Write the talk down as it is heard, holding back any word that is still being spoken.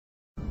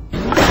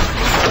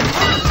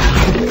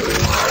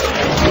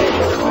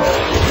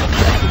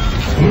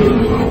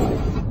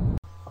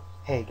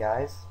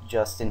guys,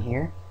 Justin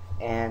here,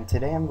 and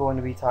today I'm going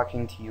to be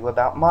talking to you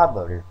about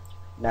ModLoader.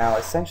 Now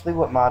essentially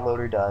what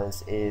ModLoader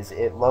does is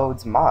it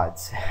loads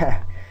mods,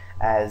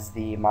 as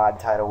the mod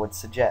title would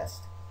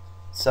suggest.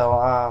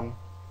 So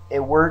it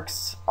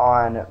works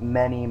on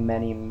many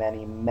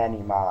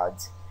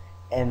mods.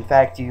 In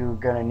fact, you're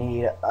going to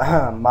need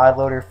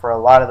ModLoader for a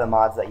lot of the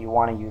mods that you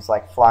want to use,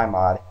 like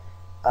FlyMod,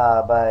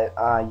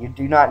 but you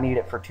do not need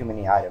it for too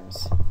many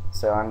items.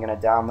 So I'm going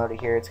to download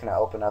it here. It's going to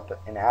open up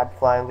an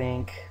AdFly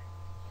link,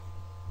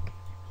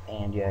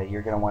 and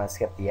you're going to want to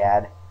skip the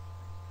ad.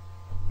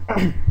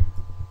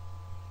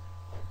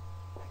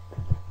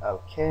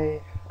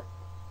 Okay,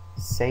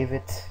 save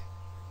it.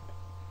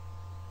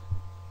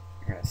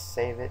 You're going to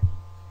save it.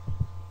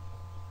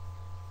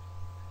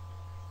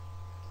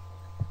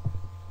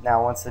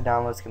 Now once the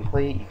download's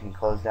complete, you can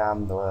close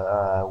down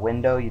the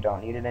window. You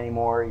don't need it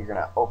anymore. You're going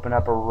to open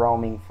up a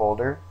roaming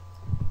folder,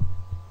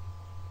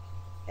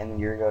 and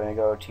you're going to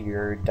go to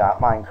your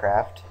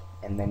 .minecraft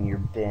and then your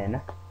bin,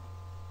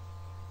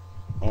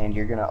 and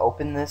you're going to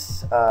open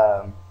this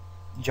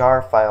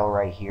jar file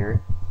right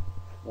here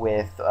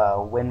with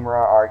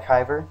WinRAR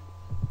archiver.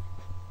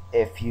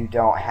 If you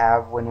don't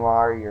have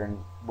WinRAR,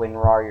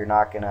 you're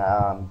not going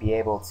to be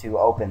able to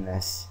open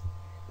this.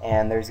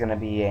 And there's going to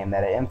be a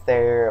meta-inf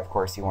there. Of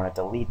course, you want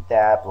to delete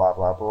that, blah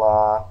blah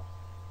blah.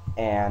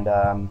 And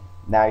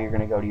now you're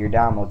going to go to your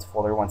downloads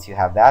folder once you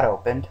have that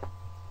opened.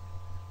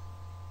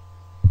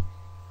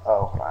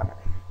 Oh, hold on.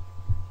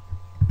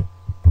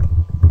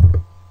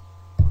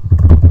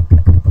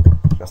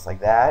 Just like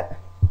that.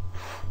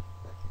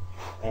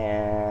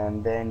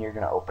 And then you're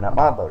going to open up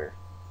ModLoader.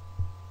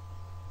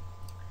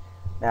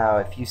 Now,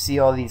 if you see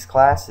all these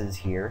classes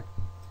here,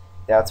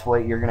 that's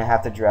what you're going to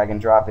have to drag and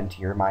drop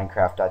into your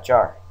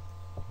Minecraft.jar.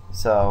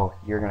 So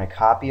you're going to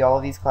copy all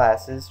of these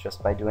classes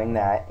just by doing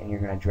that, and you're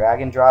going to drag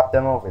and drop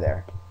them over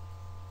there.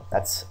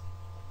 That's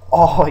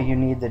all you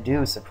need to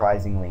do,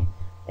 surprisingly.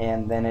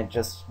 And then it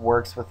just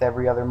works with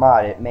every other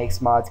mod. It makes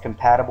mods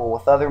compatible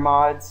with other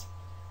mods.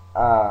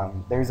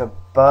 There's a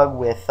bug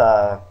with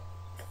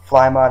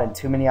FlyMod and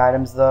too many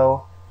items,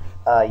 though.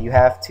 You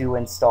have to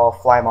install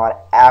FlyMod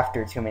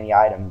after too many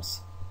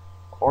items.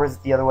 Or is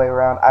it the other way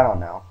around? I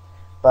don't know.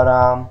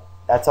 But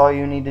that's all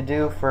you need to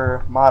do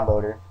for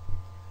ModLoader.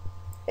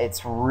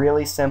 It's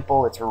really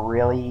simple. It's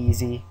really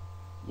easy,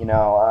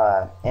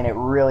 and it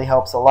really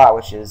helps a lot,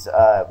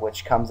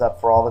 which comes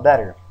up for all the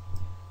better.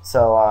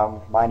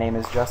 So my name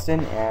is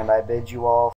Justin, and I bid you all